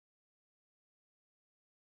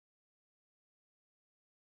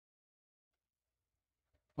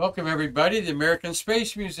Welcome, everybody, to the American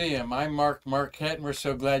Space Museum. I'm Marquette, and we're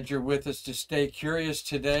so glad you're with us to stay curious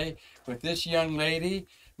today with this young lady,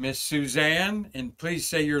 Miss Susanne, and please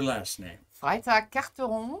say your last name.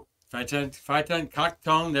 Freitag-Carteron.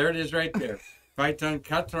 Freitag-Carteron, there it is right there.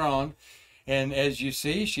 Freitag-Carteron. And as you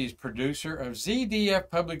see, she's producer of ZDF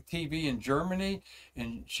Public TV in Germany,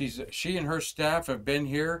 and she and her staff have been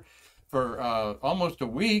here for almost a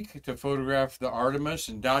week to photograph the Artemis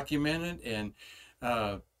and document it, and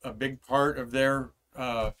a big part of their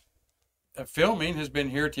filming has been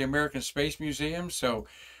here at the American Space Museum. So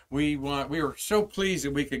we were so pleased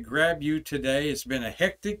that we could grab you today. It's been a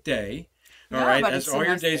hectic day. All right, as all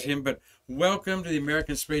your days have been, but welcome to the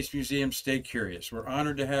American Space Museum. Stay curious. We're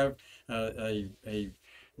honored to have a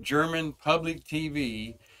German public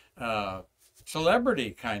TV celebrity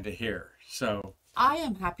kind of here. So I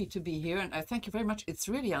am happy to be here, and I thank you very much. It's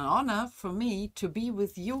really an honor for me to be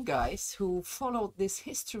with you guys who followed this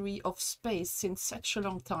history of space since such a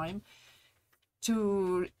long time,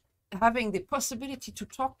 to having the possibility to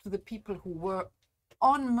talk to the people who were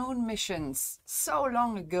on moon missions so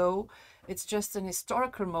long ago. It's just an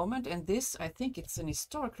historical moment, and this, I think it's an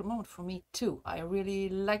historical moment for me too. I really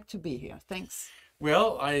like to be here. Thanks.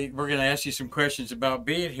 Well, we're going to ask you some questions about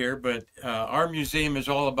being here, but our museum is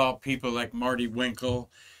all about people like Marty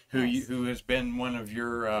Winkle, who has been one of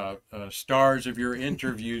your stars of your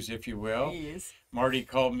interviews, if you will. He is. Marty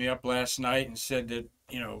called me up last night and said that,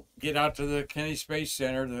 get out to the Kennedy Space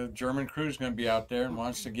Center. The German crew is going to be out there and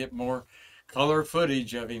wants to get more color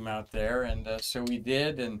footage of him out there. And so we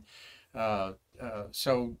did. And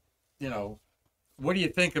what do you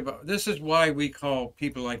think about this? Is why we call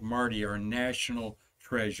people like Marty our national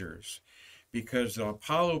treasures, because the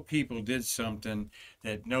Apollo people did something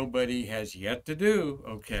that nobody has yet to do.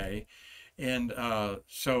 Okay. And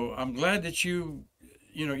so I'm glad that you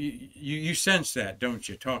sense that, don't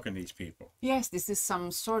you, talking to these people? Yes, this is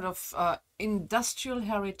some sort of industrial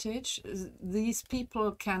heritage. These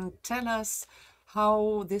people can tell us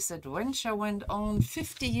how this adventure went on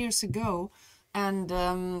 50 years ago,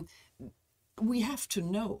 and we have to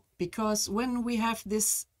know, because when we have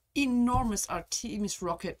this enormous Artemis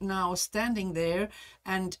rocket now standing there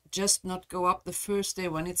and just not go up the first day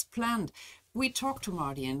when it's planned, we talked to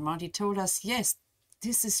Marty, and Marty told us, yes,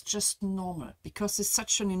 this is just normal, because it's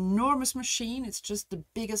such an enormous machine. It's just the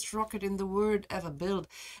biggest rocket in the world ever built.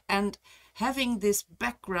 And having this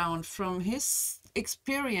background from his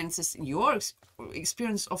experiences, your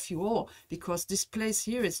experience of you all, because this place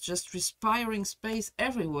here is just respiring space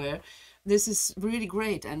everywhere. This is really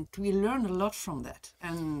great, and we learn a lot from that,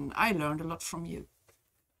 and I learned a lot from you.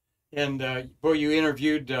 And boy, you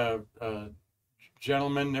interviewed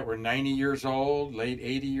gentlemen that were 90 years old, late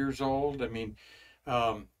 80 years old. I mean,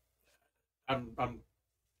 to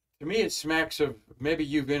me, it smacks of, maybe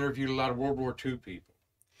you've interviewed a lot of World War II people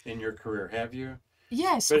in your career, have you?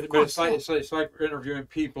 Yes, but, of course. But it's like interviewing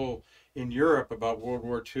people in Europe about World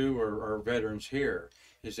War II or veterans here.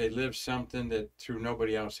 Is they live something that through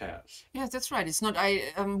nobody else has. Yes, that's right. It's not. I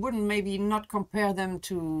wouldn't maybe not compare them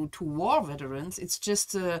to war veterans. It's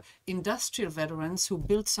just industrial veterans who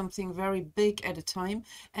built something very big at a time.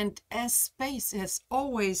 And as space has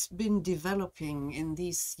always been developing in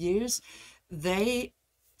these years, they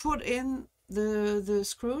put in the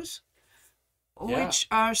screws, which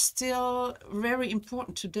are still very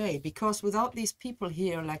important today, because without these people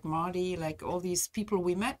here, like Marty, like all these people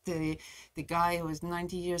we met, the guy who was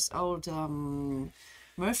 90 years old,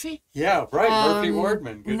 Murphy. Yeah, right, Murphy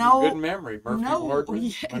Wardman. Good memory. Murphy Wardman,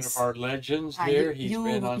 yes. One of our legends here.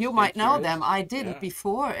 You might know them. I didn't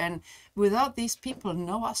before, and without these people,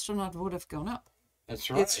 no astronaut would have gone up. That's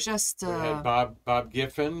right. It's just we had Bob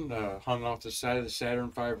Giffen hung off the side of the Saturn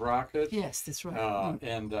V rocket. Yes, that's right.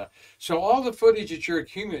 And so all the footage that you're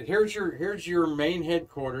accumulating, here's your main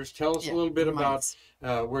headquarters. Tell us a little bit about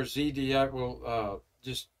where ZDF will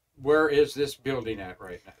just where is this building at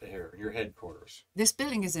right now here, your headquarters? This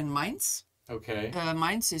building is in Mainz. Okay.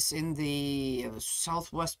 Mainz is in the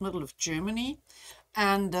southwest middle of Germany.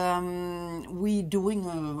 And we doing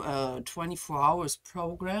a 24 hours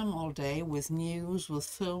program all day with news, with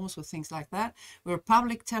films, with things like that. We're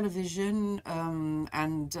public television,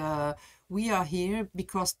 and we are here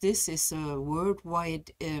because this is a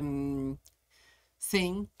worldwide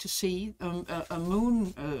thing to see.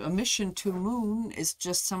 A mission to moon is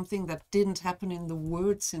just something that didn't happen in the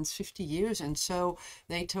world since 50 years. And so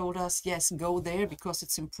they told us, yes, go there, because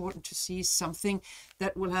it's important to see something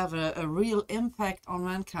that will have a real impact on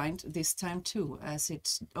mankind this time too, as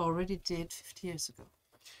it already did 50 years ago.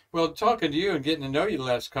 Well, talking to you and getting to know you the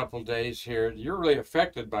last couple of days here, you're really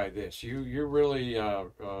affected by this. You're really,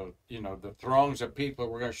 you know, the throngs of people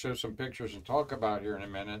we're going to show some pictures and talk about here in a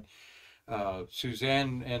minute.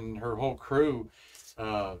 Susanne and her whole crew.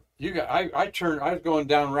 I was going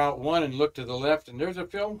down Route 1 and looked to the left, and there's a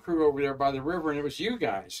film crew over there by the river, and it was you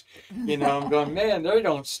guys. You know, I'm going, man, they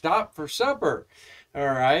don't stop for supper. All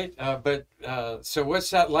right. So what's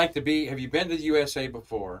that like to be? Have you been to the USA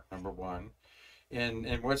before, number one?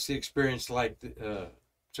 And what's the experience like?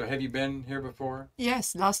 So have you been here before?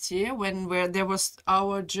 Yes, last year where there was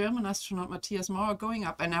our German astronaut Matthias Maurer going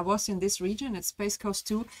up, and I was in this region at Space Coast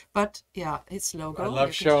 2. But yeah, its logo. I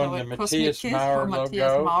love showing the Matthias Maurer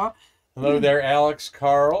logo. Maurer. Hello there, Alex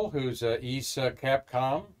Carl, who's ESA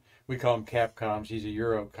Capcom. We call him Capcoms. He's a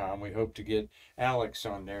Eurocom. We hope to get Alex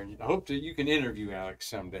on there, and I hope that you can interview Alex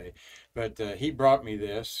someday. But he brought me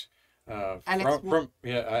this.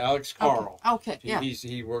 Alex Carl. Okay. Yeah.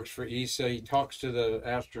 He works for ESA. He talks to the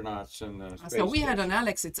astronauts and the space So we had station. an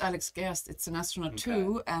Alex. It's Alex Gerst. It's an astronaut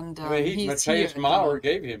too, and he's Matthias here Maurer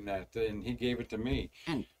gave him that, and he gave it to me.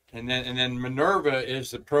 And then Minerva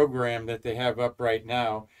is the program that they have up right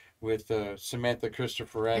now with Samantha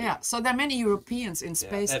Cristoforetti. Yeah. So there are many Europeans in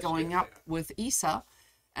space going up with ESA.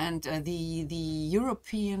 And the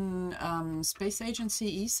European Space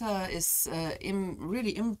Agency, ESA, is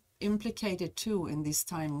really implicated too in this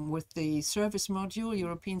time with the service module,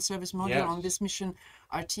 European service module on this mission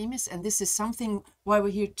Artemis. And this is something why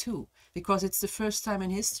we're here too, because it's the first time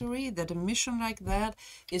in history that a mission like that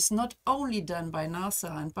is not only done by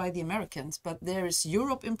NASA and by the Americans, but there is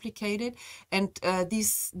Europe implicated. And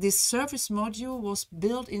this service module was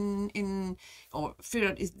built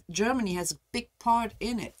Germany has a big part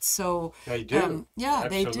in it. So they do.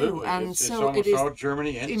 They do. And it's almost all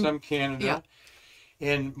Germany and some Canada. Yeah.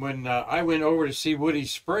 And when I went over to see Woody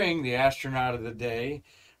Spring, the astronaut of the day,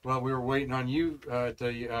 while we were waiting on you at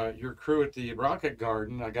your crew at the Rocket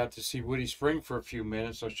Garden, I got to see Woody Spring for a few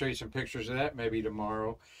minutes. I'll show you some pictures of that maybe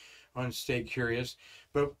tomorrow on Stay Curious.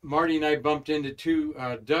 But Marty and I bumped into two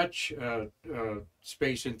Dutch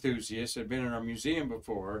space enthusiasts that had been in our museum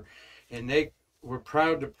before, and they were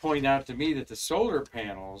proud to point out to me that the solar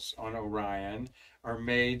panels on Orion are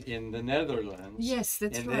made in the Netherlands. Yes,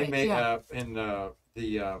 that's right. And they make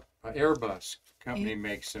the Airbus company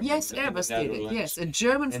makes them. Yes, Airbus did it. Yes, a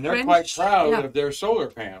German, and they're French, quite proud of their solar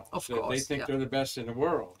panels. Of course, they think they're the best in the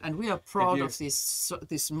world. And we are proud of this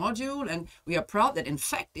module, and we are proud that, in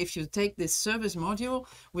fact, if you take this service module,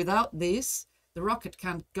 without this, the rocket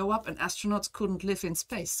can't go up, and astronauts couldn't live in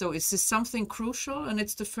space. So it's just something crucial, and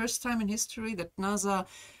it's the first time in history that NASA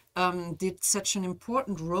did such an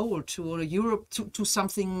important role to Europe, to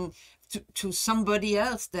something. To somebody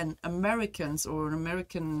else than Americans or an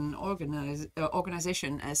American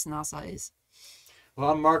organization as NASA is. Well,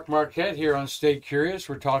 I'm Mark Marquette here on Stay Curious.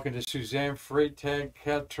 We're talking to Susanne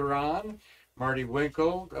Freitag-Carteron, Marty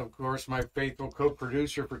Winkle, of course, my faithful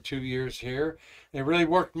co-producer for 2 years here. They really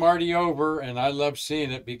worked Marty over, and I love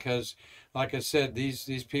seeing it because, like I said,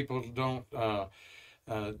 these people don't,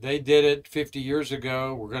 they did it 50 years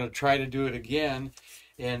ago. We're going to try to do it again.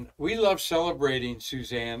 And we love celebrating,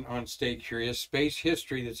 Susanne, on Stay Curious, space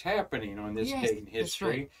history that's happening on this date in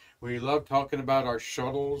history. Right. We love talking about our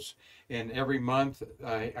shuttles, and every month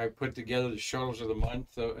I put together the shuttles of the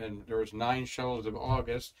month, and there was 9 shuttles of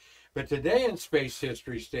August. But today in space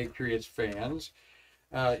history, Stay Curious fans,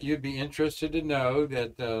 you'd be interested to know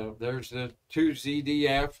that there's the 2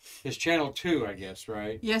 ZDF, it's channel 2, I guess,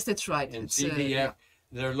 right? Yes, that's right. And it's, ZDF.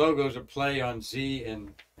 Their logos are play on Z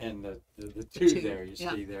and the two there you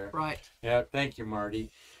see there. Right. Yeah, thank you,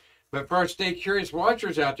 Marty. But for our Stay Curious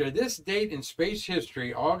watchers out there, this date in space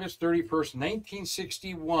history, August 31st,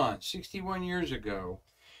 1961, 61 years ago.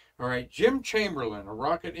 All right, Jim Chamberlain, a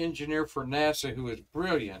rocket engineer for NASA who is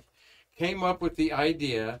brilliant, came up with the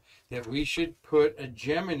idea that we should put a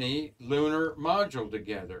Gemini lunar module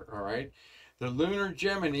together, all right? The lunar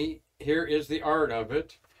Gemini, here is the art of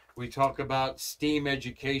it. We talk about STEAM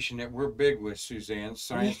education that we're big with, Susanne.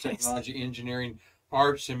 Science, technology, engineering,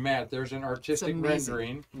 arts, and math. There's an artistic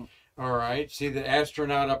rendering. All right. See the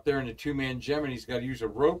astronaut up there in the 2-man Gemini. He's got to use a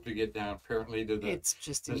rope to get down, apparently, to the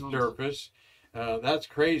surface. That's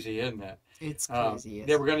crazy, isn't it? It's crazy, yes.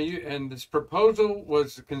 They were going to use, and this proposal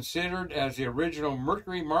was considered as the original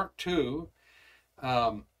Mercury Mark II.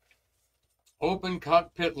 Open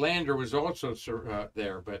cockpit lander was also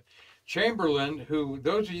there, but Chamberlain, who,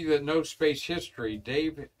 those of you that know space history,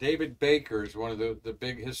 David Baker is one of the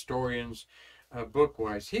big historians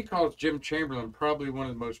book-wise. He calls Jim Chamberlain probably one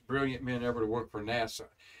of the most brilliant men ever to work for NASA.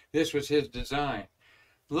 This was his design.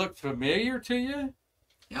 Look familiar to you?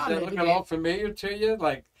 Yeah, Does that look at all familiar to you?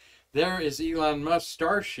 Like there is Elon Musk's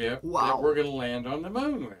Starship that we're going to land on the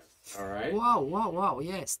moon with. All right. Wow, wow, wow.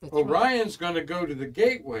 Yes, that's Orion's going to go to the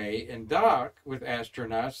gateway and dock with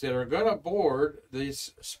astronauts that are going to board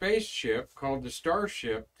this spaceship called the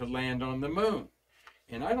Starship to land on the moon.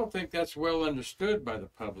 And I don't think that's well understood by the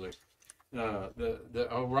public. The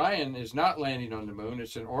Orion is not landing on the moon.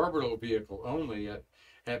 It's an orbital vehicle only.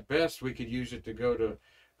 At best, we could use it to go to,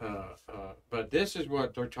 but this is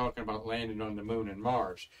what they're talking about, landing on the moon and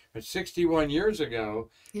Mars. But 61 years ago,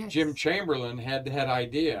 yes. Jim Chamberlain had that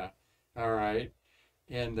idea, all right?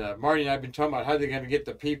 And Marty and I have been talking about how they're going to get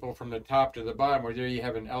the people from the top to the bottom, where there you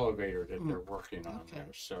have an elevator that they're working on there.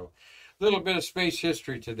 So a little bit of space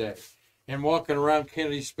history today. And walking around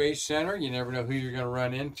Kennedy Space Center, you never know who you're going to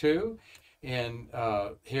run into. And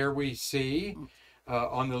here we see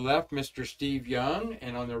on the left, Mr. Steve Young,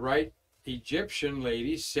 and on the right, Egyptian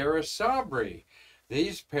lady, Sarah Sabri.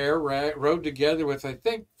 These pair rode together with, I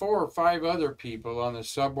think, 4 or 5 other people on the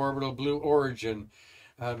suborbital Blue Origin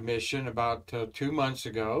mission about 2 months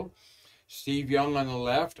ago. Steve Young on the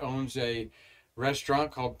left owns a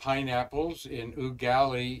restaurant called Pineapples in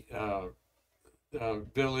Ugali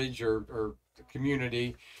village or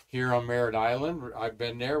community here on Merritt Island. I've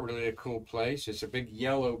been there. Really a cool place. It's a big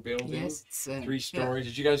yellow building. Yes, it's, 3 stories. Yeah.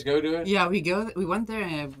 Did you guys go to it? Yeah, we went there,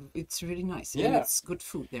 and it's really nice. Yeah, and it's good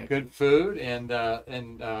food there. Good food, and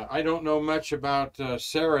I don't know much about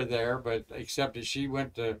Sarah there, but except that she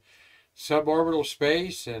went to suborbital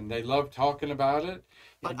space, and they love talking about it.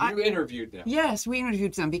 And you interviewed them. Yes, we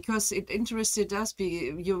interviewed them because it interested us.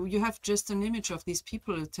 You have just an image of these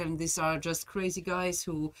people telling these are just crazy guys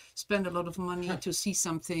who spend a lot of money to see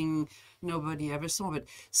something nobody ever saw. But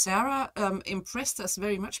Sarah impressed us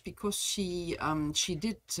very much because she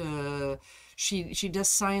does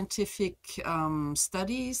scientific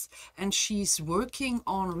studies, and she's working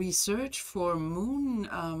on research for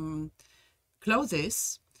moon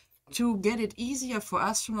clothes, to get it easier for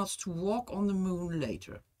astronauts to walk on the moon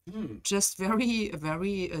later. Just very,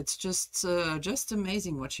 it's just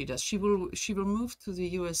amazing what she does. She will move to the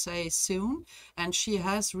USA soon, and she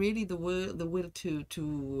has really the will to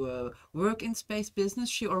work in space business.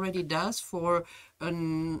 She already does for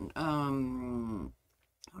an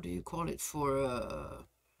how do you call it, for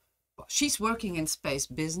she's working in space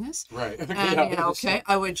business, right? And yeah, okay,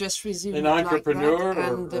 I would just resume an entrepreneur,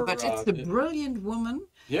 like that. But it's a brilliant woman.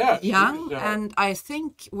 Yeah, young, and I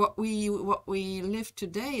think what we live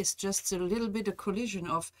today is just a little bit of collision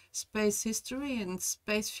of space history and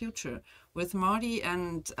space future with Marty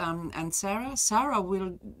and Sarah. Sarah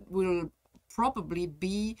will probably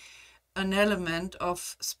be an element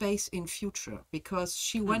of space in future, because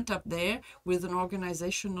she went up there with an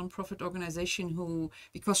organization, non-profit organization,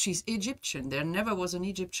 because she's Egyptian, there never was an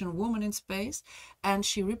Egyptian woman in space, and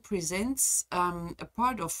she represents a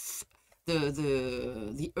part of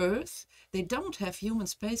the Earth. They don't have human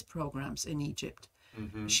space programs in Egypt.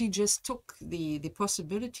 She just took the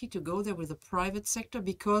possibility to go there with the private sector,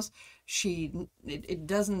 because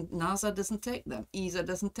NASA doesn't take them, ESA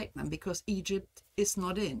doesn't take them, because Egypt is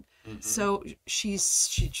not in. So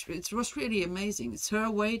it was really amazing. It's her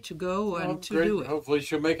way to go and to do it. Hopefully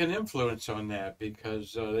she'll make an influence on that,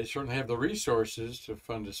 because they certainly have the resources to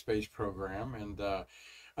fund a space program. And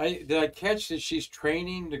did I catch that she's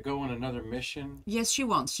training to go on another mission? Yes, she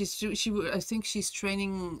wants. I think she's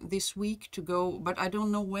training this week to go, but I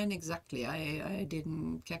don't know when exactly. I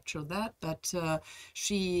didn't capture that, but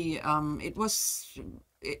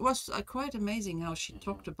it was quite amazing how she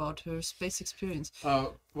talked about her space experience.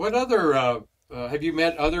 What other have you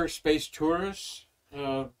met other space tourists?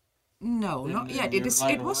 No, not yet. It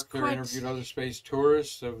was quite. Interviewed other space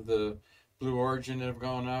tourists of the Blue Origin that have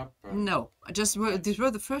gone up? No, these were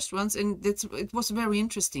the first ones, and it was very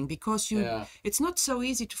interesting, because it's not so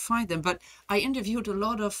easy to find them. But I interviewed a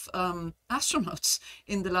lot of astronauts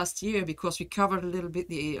in the last year, because we covered a little bit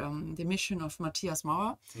the mission of Matthias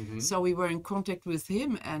Maurer. So we were in contact with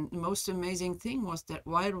him, and the most amazing thing was that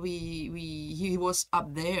while he was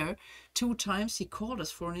up there 2 times, he called us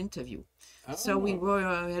for an interview. So we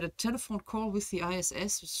had a telephone call with the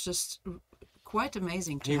ISS. It's just quite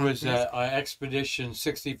amazing to have. He was Expedition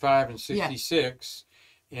 65 and 66,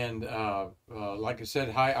 and like I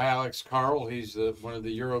said, hi Alex Carl. He's one of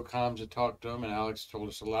the Eurocoms that talked to him, and Alex told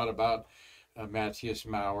us a lot about Matthias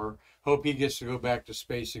Maurer. Hope he gets to go back to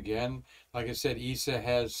space again. Like I said, ESA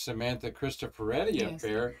has Samantha Cristoforetti up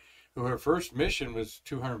there, who her first mission was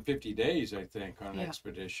 250 days, I think, on an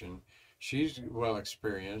expedition. She's well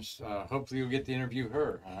experienced. Hopefully you'll get to interview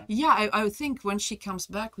her. Huh? Yeah, I think when she comes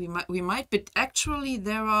back, we might. But actually,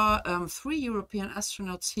 there are 3 European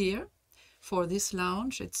astronauts here for this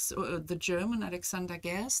lounge. It's the German Alexander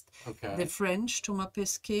Gerst, the French Thomas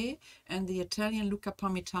Pesquet, and the Italian Luca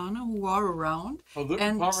Parmitano, who are around. Oh, Luca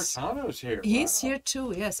Parmitano's here. He's here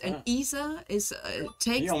too, yes. And ESA is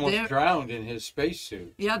takes. He almost drowned in his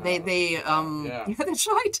spacesuit. Yeah, yeah, that's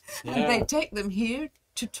right. Yeah. And they take them here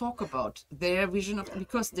to talk about their vision of,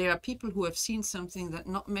 because there are people who have seen something that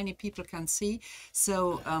not many people can see.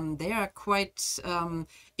 So they are quite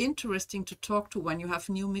interesting to talk to when you have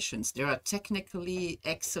new missions. They are technically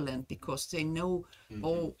excellent because they know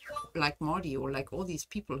all, like Marty or like all these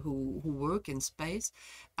people who work in space,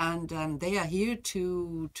 and they are here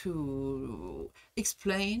to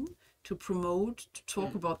explain, to promote, to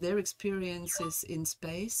talk about their experiences in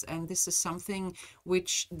space. And this is something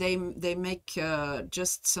which they make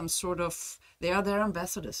just some sort of, they are their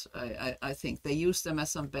ambassadors. I think they use them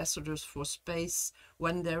as ambassadors for space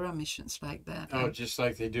when there are missions like that. Oh, and just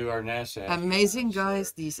like they do our NASA astronauts. Amazing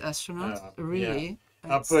guys, these astronauts, really.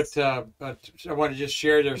 Yeah. But I want to just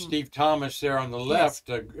share there, Steve Thomas there on the left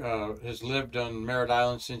has lived on Merritt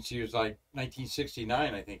Island since he was like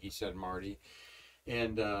 1969, I think he said, Marty.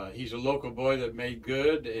 And he's a local boy that made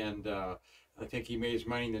good, and I think he made his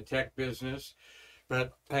money in the tech business.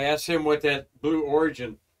 But I asked him what that Blue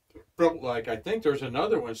Origin felt like. I think there's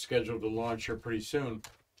another one scheduled to launch here pretty soon.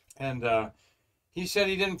 And he said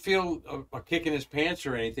he didn't feel a kick in his pants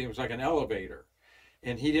or anything. It was like an elevator.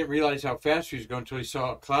 And he didn't realize how fast he was going until he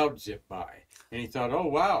saw a cloud zip by. And he thought, oh,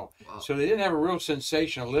 wow. So they didn't have a real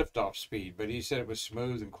sensation of liftoff speed, but he said it was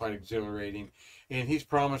smooth and quite exhilarating. And he's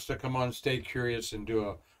promised to come on Stay Curious and do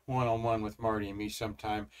a one-on-one with Marty and me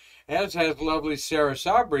sometime. As has lovely Sarah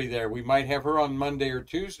Sabri there. We might have her on Monday or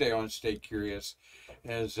Tuesday on Stay Curious,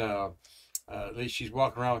 as at least she's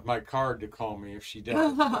walking around with my card to call me if she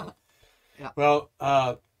does. So. Yeah. Well,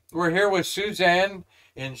 we're here with Susanne,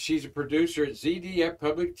 and she's a producer at ZDF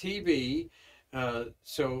Public TV.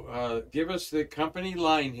 So give us the company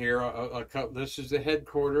line here. This is the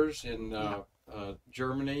headquarters in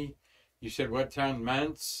Germany. You said what town?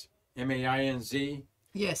 Mainz? M-A-I-N-Z?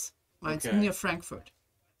 Yes, it's near Frankfurt.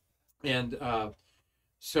 And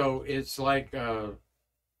so it's like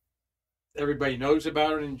everybody knows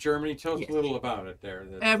about it in Germany. Tell us a little about it there.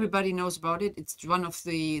 Everybody knows about it. It's one of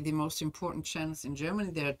the most important channels in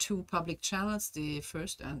Germany. There are two public channels, the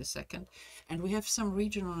first and the second. And we have some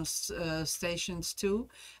regional stations too.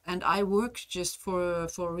 And I work just for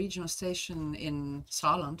a regional station in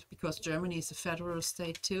Saarland, because Germany is a federal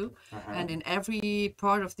state too. And in every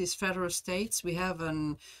part of these federal states, we have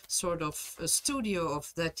a sort of a studio of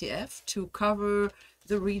ZDF to cover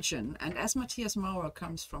the region. And as Matthias Maurer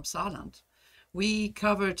comes from Saarland, we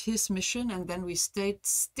covered his mission, and then we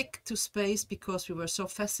stick to space because we were so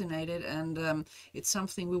fascinated, and it's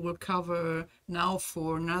something we will cover now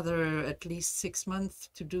for another at least 6 months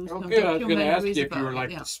to do some documentaries. I was going to ask you if you were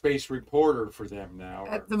like the space reporter for them now.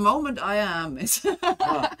 At the moment I am. It's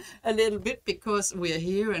a little bit, because we are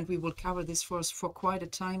here and we will cover this for quite a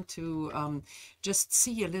time to just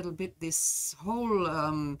see a little bit this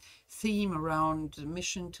whole theme around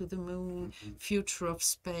mission to the moon, future of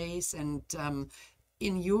space, and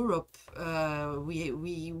in Europe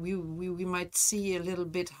we might see a little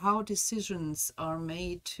bit how decisions are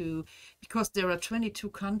made because there are 22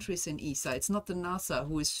 countries in ESA. It's not the NASA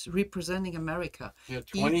who is representing America.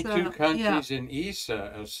 22 countries in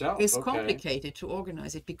ESA itself. It's complicated to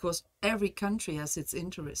organize it because every country has its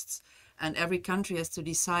interests. And every country has to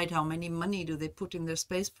decide how many money do they put in their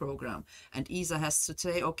space program. And ESA has to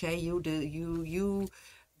say, okay, you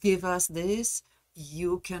give us this,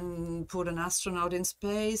 you can put an astronaut in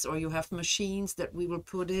space, or you have machines that we will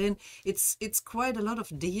put in. It's quite a lot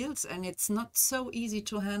of deals, and it's not so easy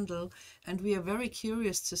to handle. And we are very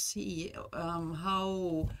curious to see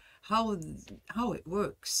how it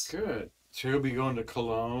works. Good. So you'll be going to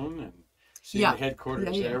Cologne and see the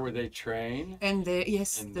headquarters there where they train. And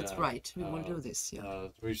that's right. We will do this. Yeah.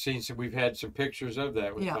 We've had some pictures of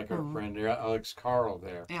that with like our friend Alex Carl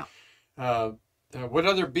there. Yeah. What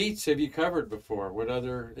other beats have you covered before? What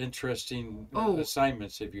other interesting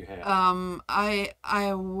assignments have you had? I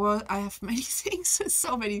have many things,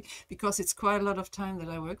 so many, because it's quite a lot of time that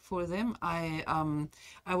I work for them. I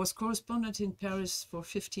was correspondent in Paris for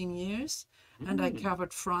 15 years. And I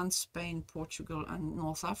covered France, Spain, Portugal, and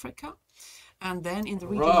North Africa. And then in the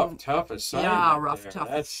region... tough assignment. Yeah, tough.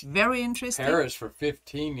 That's very interesting. Paris for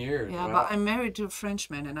 15 years. Yeah, but I'm married to a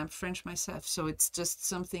Frenchman, and I'm French myself. So it's just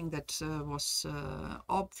something that was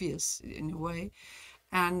obvious in a way.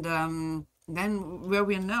 And then where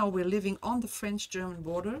we are now, we're living on the French-German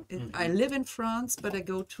border. I live in France, but I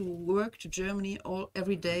go to work to Germany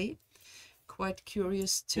every day, quite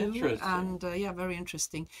curious too. And yeah, very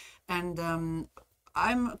interesting. And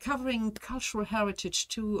I'm covering cultural heritage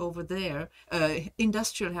too over there,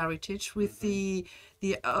 industrial heritage with the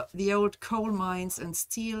old coal mines and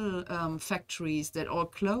steel factories that all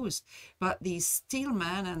closed, but these steel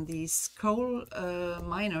men and these coal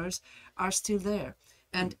miners are still there.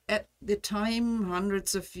 And at the time,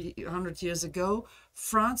 hundred years ago,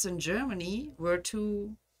 France and Germany were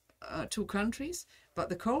two countries, but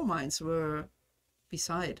the coal mines were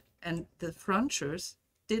beside, and the frontiers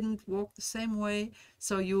didn't walk the same way,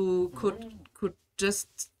 so you could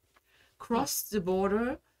just cross the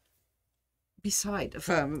border beside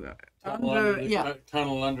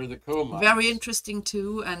tunnel under the coal mines. Very interesting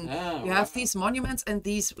too. And you have these monuments, and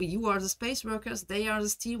you are the space workers, they are the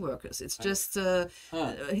steel workers. It's just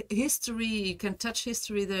history. You can touch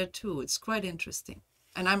history there too. It's quite interesting,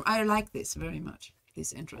 and I like this very much.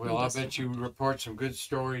 Well, I bet you report some good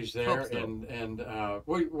stories there. So. And I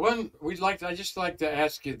just like to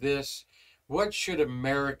ask you this: what should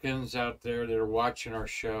Americans out there that are watching our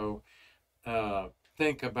show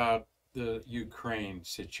think about the Ukraine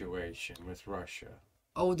situation with Russia?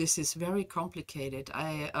 Oh, this is very complicated.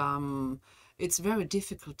 It's very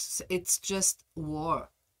difficult to say. It's just war.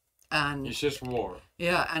 And it's just war.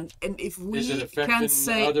 Yeah, and if we can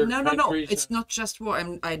say other no, countries? It's not just war.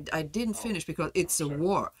 I didn't finish because it's a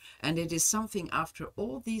war, and it is something after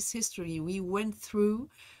all this history we went through,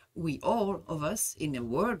 all of us in a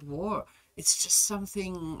world war. It's just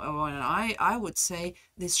something. I would say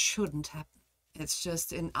this shouldn't happen. It's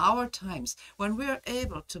just in our times when we're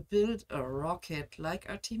able to build a rocket like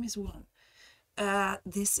Artemis I.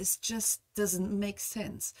 This is just doesn't make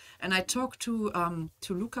sense. And I talked to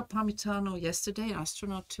Luca Parmitano yesterday, an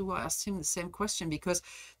astronaut too. I asked him the same question because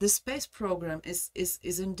the space program is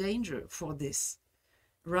in danger for this.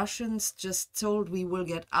 Russians just told we will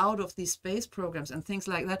get out of these space programs and things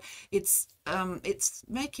like that. It's a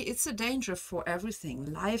danger for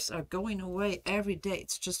everything. Lives are going away every day.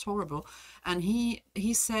 It's just horrible. And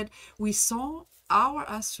he said we saw our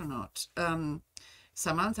astronaut.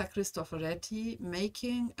 Samantha Cristoforetti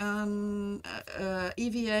making an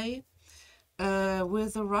EVA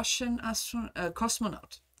with a Russian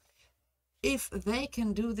cosmonaut. If they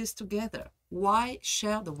can do this together, why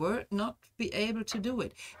shall the world not be able to do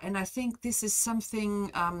it? And I think this is something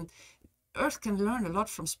Earth can learn a lot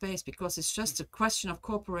from space because it's just a question of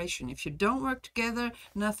cooperation. If you don't work together,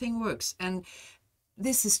 nothing works. And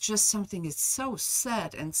this is just something that's so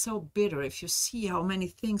sad and so bitter. If you see how many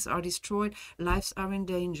things are destroyed, lives are in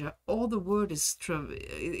danger, all the world is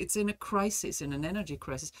it's in a crisis, in an energy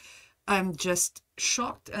crisis. I'm just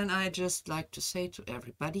shocked, and I just like to say to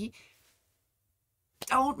everybody,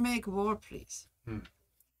 don't make war, please.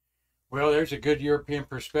 Well, there's a good European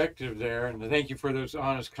perspective there, and thank you for those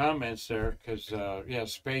honest comments there, because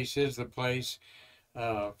space is the place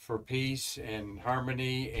for peace and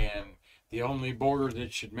harmony, and the only border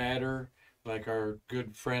that should matter, like our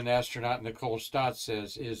good friend astronaut Nicole Stott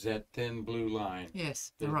says, is that thin blue line.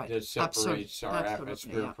 Yes, that separates our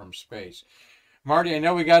atmosphere from space. Marty, I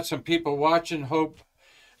know we got some people watching. Hope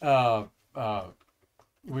we've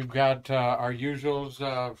got our usuals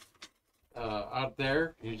out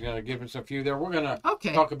there. He's going to give us a few there. We're going to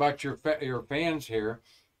talk about your fans here.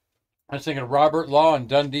 I was thinking Robert Law in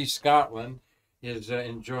Dundee, Scotland, is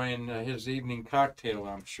enjoying his evening cocktail,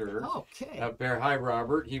 I'm sure. Okay. Up there. Hi,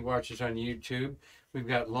 Robert. He watches on YouTube. We've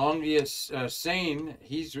got Longius Sane.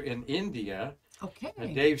 He's in India. Okay.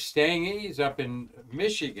 Dave Stange is up in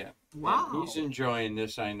Michigan. Wow. And he's enjoying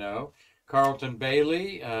this, I know. Carlton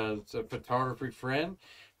Bailey, it's a photography friend.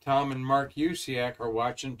 Tom and Mark Usiak are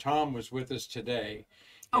watching. Tom was with us today.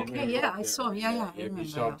 Okay, yeah, I saw him. Yeah, I remember. You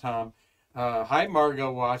saw Tom. Hi,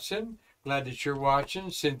 Margot Watson. Glad that you're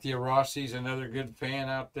watching. Cynthia Rossi's another good fan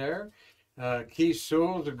out there. Keith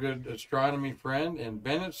Sewell's a good astronomy friend. And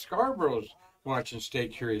Bennett Scarborough's watching Stay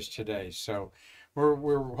Curious today. So we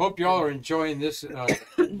hope you all are enjoying this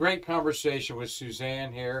great conversation with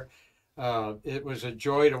Susanne here. It was a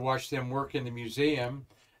joy to watch them work in the museum.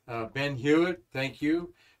 Ben Hewitt, thank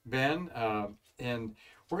you, Ben. And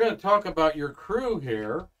we're going to talk about your crew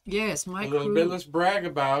here. Yes, my crew. A little bit. Let's brag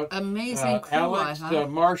about amazing crew. Alex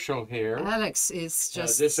Marshall here. Alex is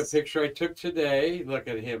just. This is a picture I took today. Look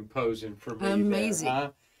at him posing for me. Amazing.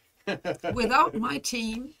 There, huh? Without my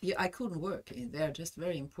team, I couldn't work. They're just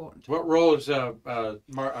very important. What role is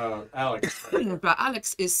Alex? But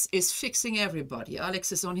Alex is fixing everybody.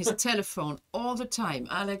 Alex is on his telephone all the time.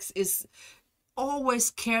 Alex is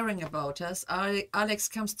always caring about us. Alex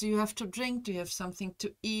comes, do you have to drink? Do you have something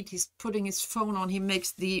to eat? He's putting his phone on. He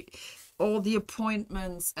makes the all the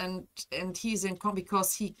appointments, and he's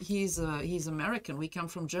because he's American. We come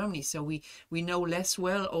from Germany, so we know less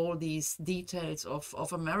well all these details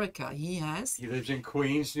of America. He lives in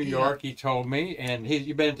Queens, New York. He told me, and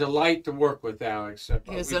you've been a delight to work with, Alex.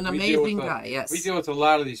 He's an amazing guy. Yes, we deal with a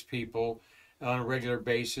lot of these people on a regular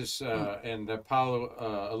basis, and the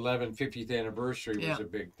Apollo 11 50th anniversary was a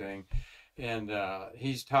big thing. And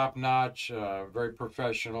he's top notch, very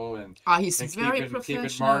professional, and he's very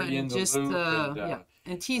professional. Marty in the loop,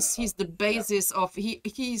 and he's the basis of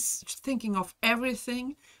he's thinking of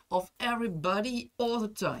everything, of everybody all the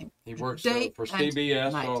time. He works for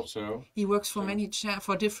CBS also. He works for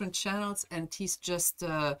for different channels, and he's just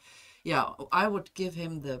I would give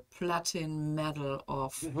him the platinum medal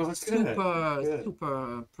of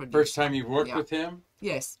super producer. First time you worked with him?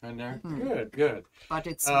 Yes. And there, good. But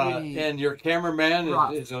it's really... And your cameraman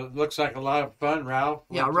looks like a lot of fun, Ralph.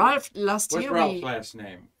 Ralph. Last year. What's Ralph's last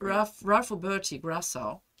name? Ralph Alberti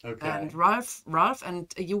Grassau. Okay. And Ralph,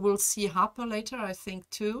 and you will see Harper later, I think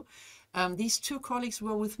too. These two colleagues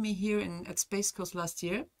were with me here at Space Coast last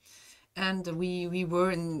year. And we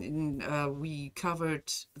were we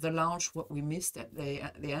covered the launch, what we missed at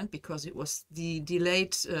the end, because it was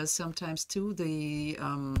delayed sometimes too. The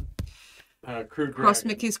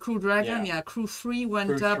Cosmic Crew Dragon, Crew 3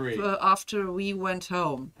 went up after we went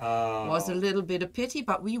home. Was a little bit a pity,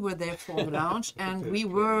 but we were there for the launch, and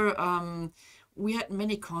we had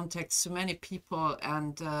many contacts to many people,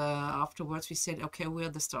 and afterwards we said, okay, we're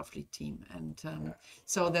the Starfleet team, and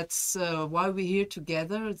so that's why we're here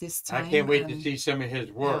together this time. I can't wait to see some of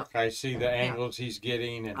his work. I see the angles he's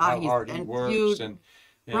getting and how hard he works. And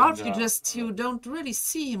Ralph, you don't really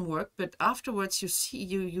see him work, but afterwards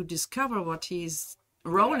you discover what he's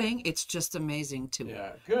rolling. It's just amazing too.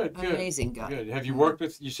 Yeah, good. Amazing guy. Good. Have you worked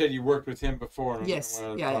with? You said you worked with him before. On yes.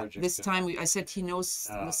 One of the projects. This time I said he knows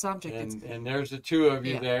the subject. And there's the two of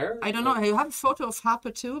you there. I don't know. I have a photo of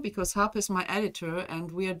Harper too, because Harper is my editor,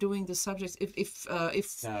 and we are doing the subjects. If no, I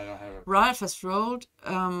don't have it. Ralph has rolled.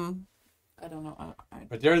 I don't know.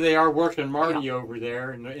 But there they are working Marty over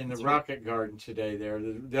there in the rocket garden today. There,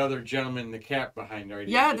 the other gentleman in the cap behind there.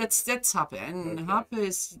 Yeah, that's Harper, and Harper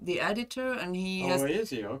is the editor, and is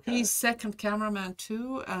he? Okay. He's second cameraman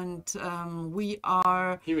too, and we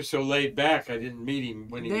are. He was so laid back. I didn't meet him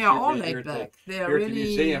when he was here. They are all laid back. They are really at the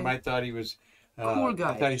museum. I thought he was. Cool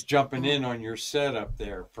guy. I thought he's jumping in on your set up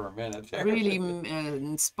there for a minute. Really a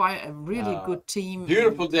really good team.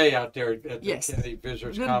 Beautiful day out there at the Kennedy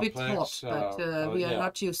Visitors Complex. A little bit hot, but we are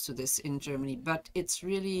not used to this in Germany. But it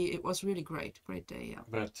was really great day. Yeah.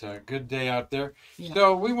 But good day out there. Yeah.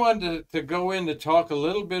 So we wanted to go in to talk a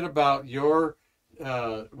little bit about your.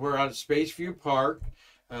 We're out at Spaceview Park.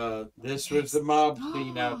 This was the mob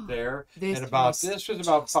scene out there, this was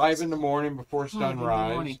about 5 in the morning before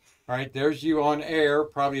sunrise. All right, there's you on air,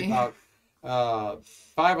 probably about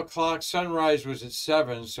 5 o'clock. Sunrise was at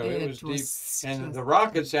 7, so it was deep. And the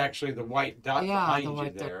rocket's actually the white dot behind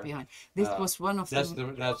you there. This was one of that's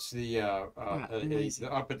the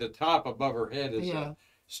up at the top above her head is a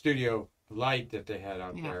studio light that they had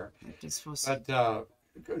out there. But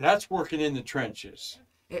that's working in the trenches.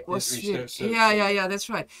 It was that's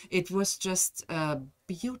right. It was just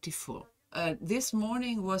beautiful. This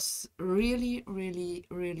morning was really, really,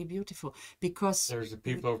 really beautiful, because there's the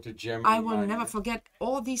people over to Jim. I will never forget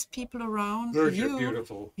all these people around. There's your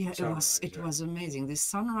beautiful. Yeah, it was amazing. The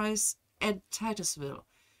sunrise at Titusville,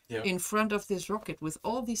 in front of this rocket, with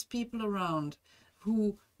all these people around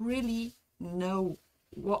who really know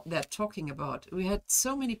what they're talking about. We had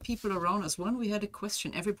so many people around us. When we had a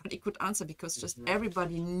question, everybody could answer, because just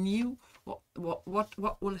everybody knew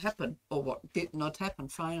what will happen, or what did not happen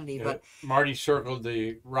finally. But Marty circled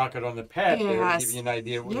the rocket on the pad there to give you an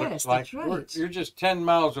idea what it looks like. Right. You're just 10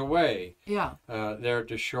 miles away. Yeah. There at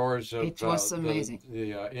the shores of it was amazing.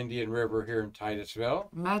 The Indian River here in Titusville.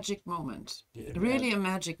 Magic moment. Really a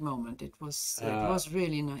magic moment. It was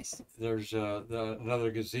really nice. There's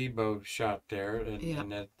another gazebo shot there,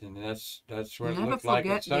 and that's what it looked like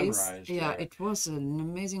at sunrise. It was an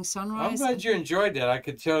amazing sunrise. I'm glad you enjoyed that. I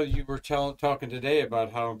could tell you were talking today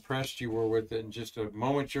about how impressed you were with it, and just a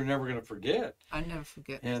moment you're never going to forget. I never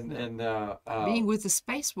forget. And being with the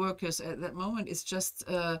space workers at that moment is just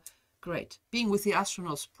great. Being with the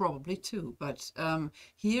astronauts probably too, but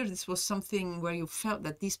here this was something where you felt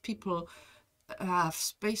that these people have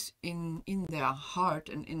space in their heart,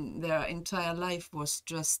 and in their entire life was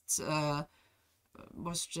just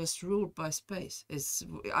ruled by space.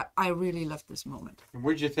 I really loved this moment. And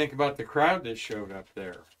what did you think about the crowd that showed up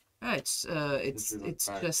there? It's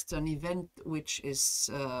just an event which is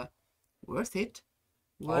worth it.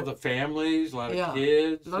 All the families, a lot of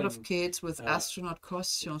kids. A lot of kids with astronaut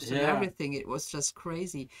costumes and everything. It was just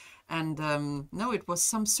crazy. And no, it was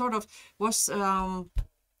some sort of,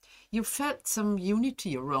 you felt some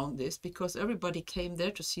unity around this because everybody came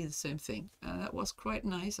there to see the same thing. That was quite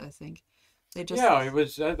nice, I think. They just, it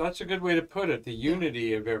was. That's a good way to put it. The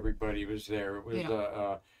unity of everybody was there. It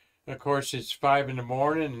was, of course, it's 5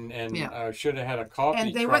 a.m. and should have had a coffee.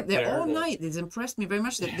 And they went there all night. It impressed me very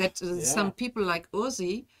much that some people like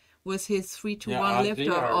Ozzy with his 3-to-1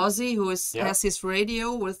 lifter, Ozzy, who has his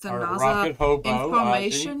radio with the NASA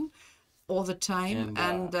information all the time,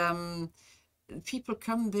 and people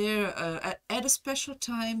come there at a special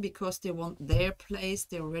time because they want their place.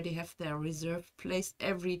 They already have their reserved place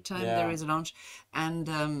every time there is a launch,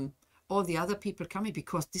 and all the other people coming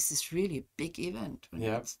because this is really a big event.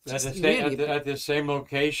 At the same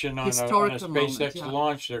location on a SpaceX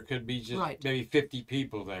launch, there could be just maybe 50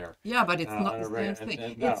 people there. Yeah, but it's not the same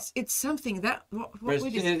thing. It's something that what we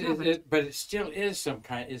discovered. But it still is some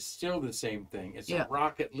kind. It's still the same thing. It's a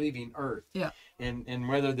rocket leaving Earth. Yeah. And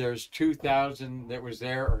whether there's 2,000 that was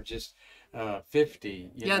there or just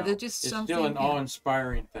 50, they're just it's still an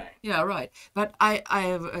awe-inspiring thing. Yeah, right. But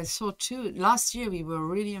I saw too, last year we were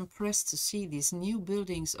really impressed to see these new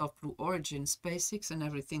buildings of Blue Origin, SpaceX and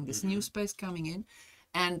everything, this new space coming in.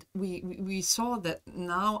 And we saw that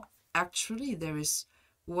now actually there is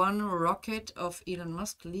one rocket of Elon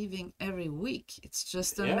Musk leaving every week. It's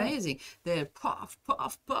just amazing. They're puff,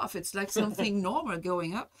 puff, puff. It's like something normal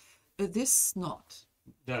going up. This not.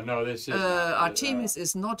 No, this is Artemis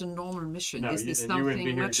is not a normal mission. This is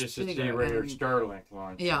something much just bigger. To see a regular Starlink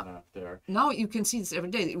launch. There. Now you can see this every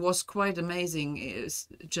day. It was quite amazing.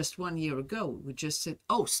 Just 1 year ago, we just said,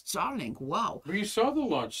 "Oh, Starlink! Wow!" Well, you saw the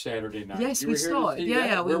launch Saturday night. Yes, we saw it.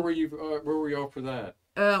 Yeah. Where were you? Where were you all for that?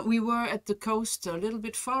 We were at the coast a little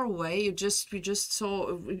bit far away. We just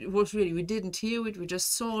saw, it was really, we didn't hear it. We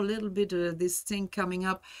just saw a little bit of this thing coming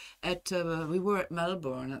up at, we were at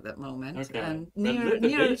Melbourne at that moment. Okay. And near the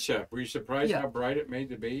beach. Were you surprised how bright it made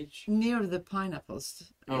the beach? Near the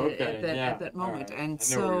pineapples at that moment. Right. And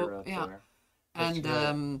so,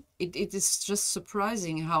 and it is just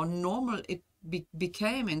surprising how normal it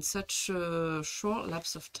became in such a short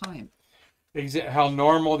lapse of time. How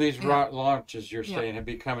normal these launches you're saying have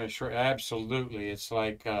become absolutely. It's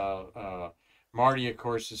like Marty, of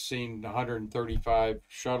course, has seen 135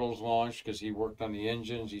 shuttles launched because he worked on the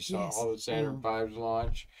engines. He saw all the Saturn V's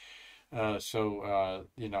launch. So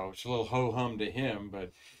it's a little ho-hum to him,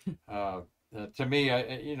 but to me,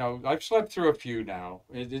 I've slept through a few now.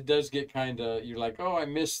 It does get kind of, you're like, oh, I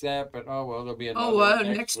missed that, but oh, well, there'll be another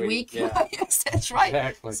next week. Yeah. Yes, that's right.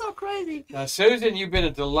 Exactly. So crazy. Susan, you've been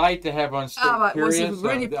a delight to have on Curious.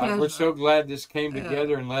 We're so glad this came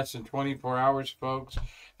together in less than 24 hours, folks.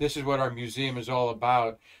 This is what our museum is all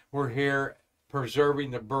about. We're here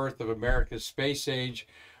preserving the birth of America's space age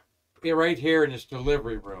right here in this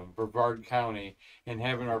delivery room, Brevard County, and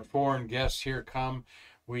having our foreign guests here come.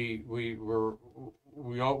 We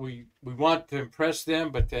want to impress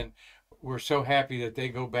them, but then we're so happy that they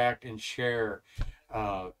go back and share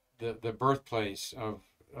the birthplace of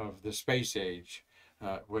the space age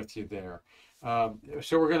with you there.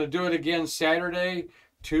 So we're going to do it again Saturday,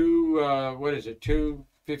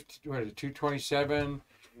 2:27.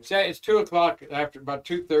 It's 2 o'clock after about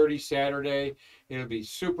 2:30 Saturday. It'll be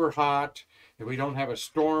super hot. If we don't have a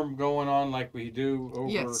storm going on like we do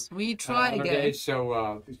over we try again. Days,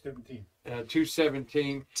 so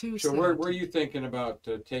 2:17. So where are you thinking about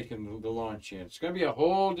taking the launch in? It's going to be a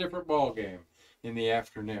whole different ball game in the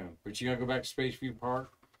afternoon. But you going to go back to Spaceview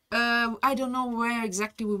Park? I don't know where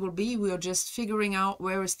exactly we will be. We are just figuring out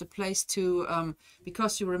where is the place to,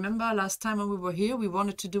 because you remember last time when we were here, we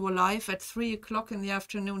wanted to do a live at 3 o'clock in the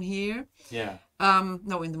afternoon here. Yeah.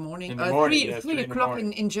 No, in the morning. In the morning, 3 o'clock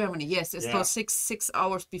in Germany. Yes, it's so 6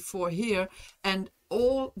 hours before here. And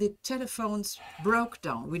all the telephones broke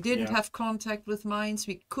down. We didn't have contact with mines.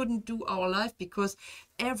 We couldn't do our live because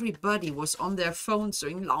everybody was on their phones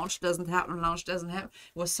saying launch doesn't happen. It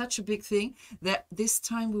was such a big thing that this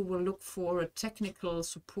time we will look for a technical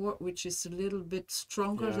support which is a little bit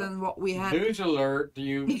stronger than what we had. News alert,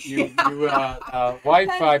 you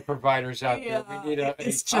Wi-Fi providers out there. We need a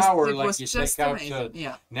power like you take out to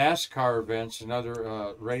NASCAR events and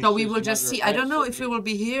other races. So we will just see. I don't know if we will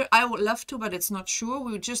be here. I would love to, but it's not sure.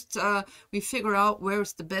 We just we figure out where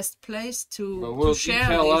is the best place to share.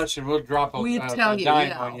 Tell us and we'll drop a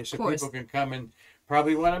dime on you so course. people can come and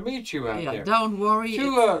probably want to meet you out there. Don't worry.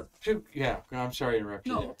 I'm sorry to interrupt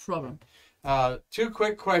you. No problem. 2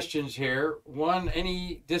 quick questions here. One,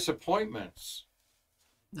 any disappointments?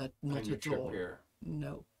 Not at all. Here?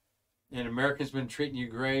 No. And Americans been treating you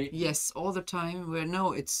great? Yes, all the time.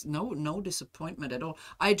 It's no disappointment at all.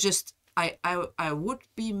 I would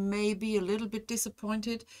be maybe a little bit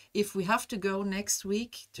disappointed if we have to go next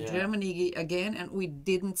week to Germany again and we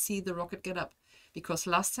didn't see the rocket get up. Because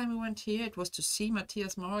last time we went here, it was to see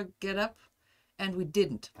Matthias Maurer get up, and we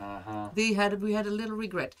didn't. We had a little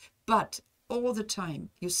regret. But all the time,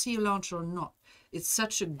 you see a launch or not, it's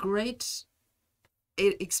such a great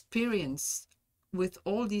experience with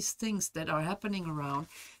all these things that are happening around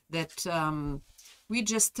that we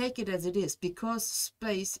just take it as it is, because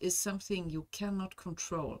space is something you cannot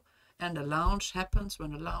control, and a launch happens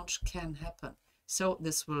when a launch can happen. So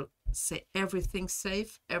this will say everything's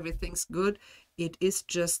safe, everything's good. It is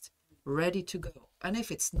just ready to go. And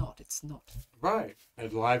if it's not, it's not. Right.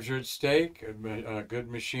 And lives are at stake, good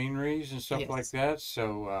machineries and stuff like that.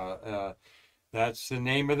 So that's the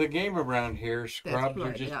name of the game around here. Scrubs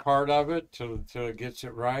are just part of it till it gets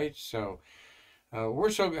it right. So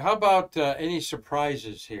how about any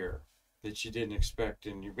surprises here that you didn't expect?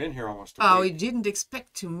 And you've been here almost a week. We didn't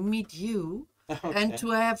expect to meet you. Okay. And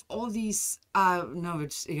to have all these,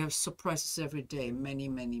 you have surprises every day,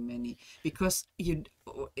 many, because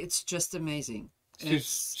it's just amazing.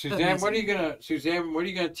 Susanne, what are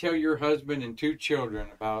you gonna tell your husband and 2 children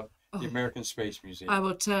about the American Space Museum? I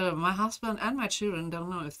will tell my husband and my children. Don't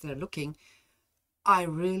know if they're looking. I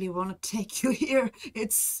really want to take you here.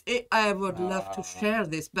 I would love to share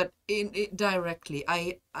this, but directly.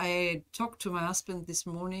 I talked to my husband this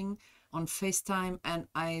morning on FaceTime, and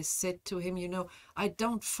I said to him, I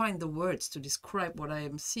don't find the words to describe what I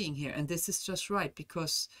am seeing here. And this is just right,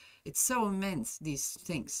 because it's so immense, these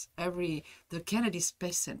things. The Kennedy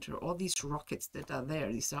Space Center, all these rockets that are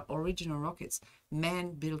there, these are original rockets.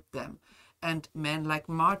 Man built them, and men like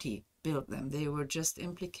Marty built them. They were just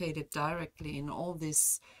implicated directly in all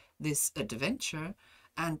this adventure,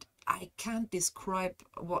 and I can't describe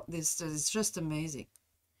what this is. It's just amazing.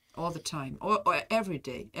 All the time, or every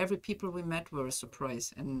day. Every people we met were a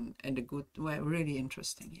surprise, and a good way, really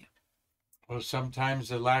interesting here. Well, sometimes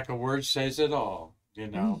the lack of words says it all,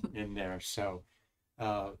 in there. So,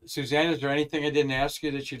 Susanne, is there anything I didn't ask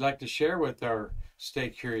you that you'd like to share with our Stay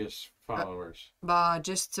Curious followers? But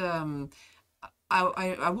just, I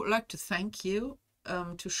would like to thank you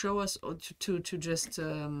to show us, or to just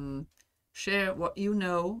share what you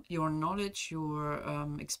know, your knowledge, your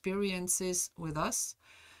experiences with us.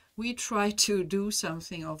 We try to do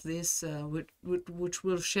something of this, which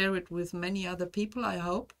we'll share it with many other people, I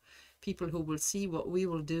hope. People who will see what we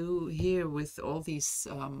will do here with all these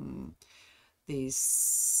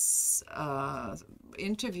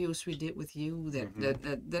interviews we did with you,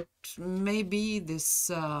 that maybe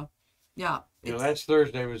this... last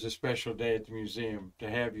Thursday was a special day at the museum to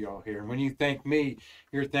have you all here. And when you thank me,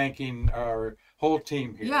 you're thanking our whole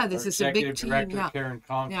team here. Yeah, this is a big team. Director, Karan,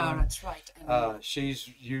 Conklin. Yeah, that's right. She's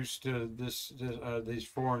used to these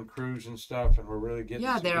foreign crews and stuff, and we're really getting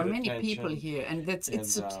there are many people here, and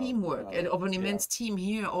it's a teamwork of an immense team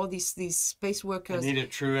here. All these space workers. Anita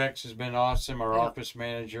Truex has been awesome, our office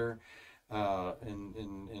manager,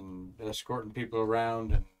 in escorting people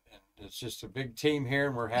around, and it's just a big team here,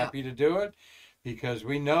 and we're happy to do it, because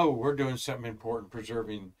we know we're doing something important,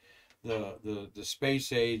 preserving the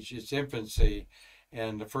space age, its infancy,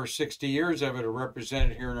 and the first 60 years of it are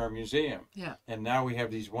represented here in our museum. Yeah. And now we have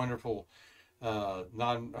these wonderful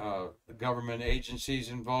non-government agencies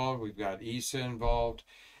involved. We've got ESA involved,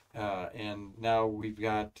 and now we've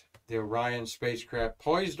got the Orion spacecraft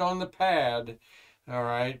poised on the pad. All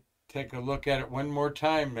right. Take a look at it one more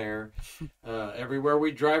time there. Everywhere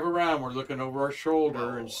we drive around, we're looking over our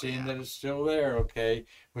shoulder and seeing that it's still there. Okay,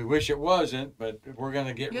 we wish it wasn't, but we're going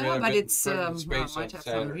to get rid of it. But it's space might have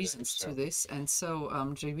some reasons to this, and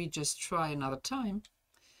so we just try another time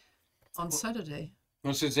on Saturday.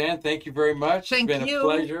 Well, Susanne, thank you very much. Thank you. It's been a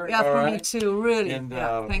pleasure. Yeah, for me too, really. And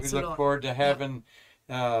thanks we look forward to having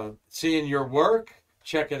seeing your work.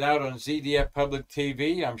 Check it out on ZDF Public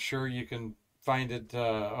TV. I'm sure you can find it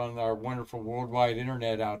on our wonderful worldwide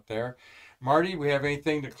internet out there. Marty, we have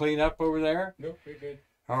anything to clean up over there? Nope, we're good.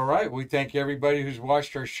 All right. We thank everybody who's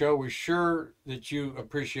watched our show. We're sure that you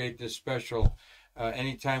appreciate this special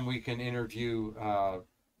anytime we can interview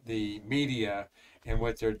the media and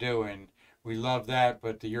what they're doing. We love that,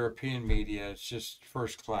 but the European media is just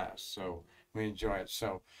first class, so we enjoy it.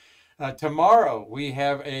 So tomorrow we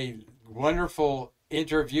have a wonderful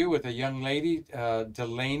interview with a young lady,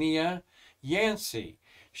 Delania Yancey.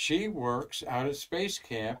 She works out at Space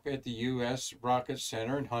Camp at the U.S. Rocket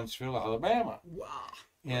Center in Huntsville, Alabama. Wow.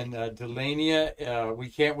 And Delania, we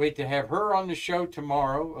can't wait to have her on the show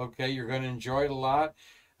tomorrow. Okay, you're going to enjoy it a lot.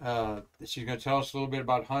 She's going to tell us a little bit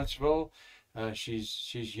about Huntsville.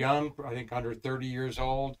 She's young, I think under 30 years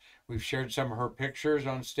old. We've shared some of her pictures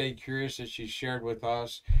on Stay Curious that she's shared with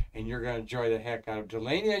us, and you're going to enjoy the heck out of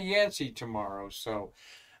Delania Yancey tomorrow. So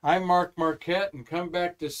I'm Mark Marquette, and come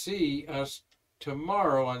back to see us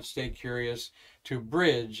tomorrow on Stay Curious to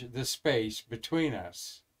bridge the space between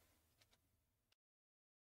us.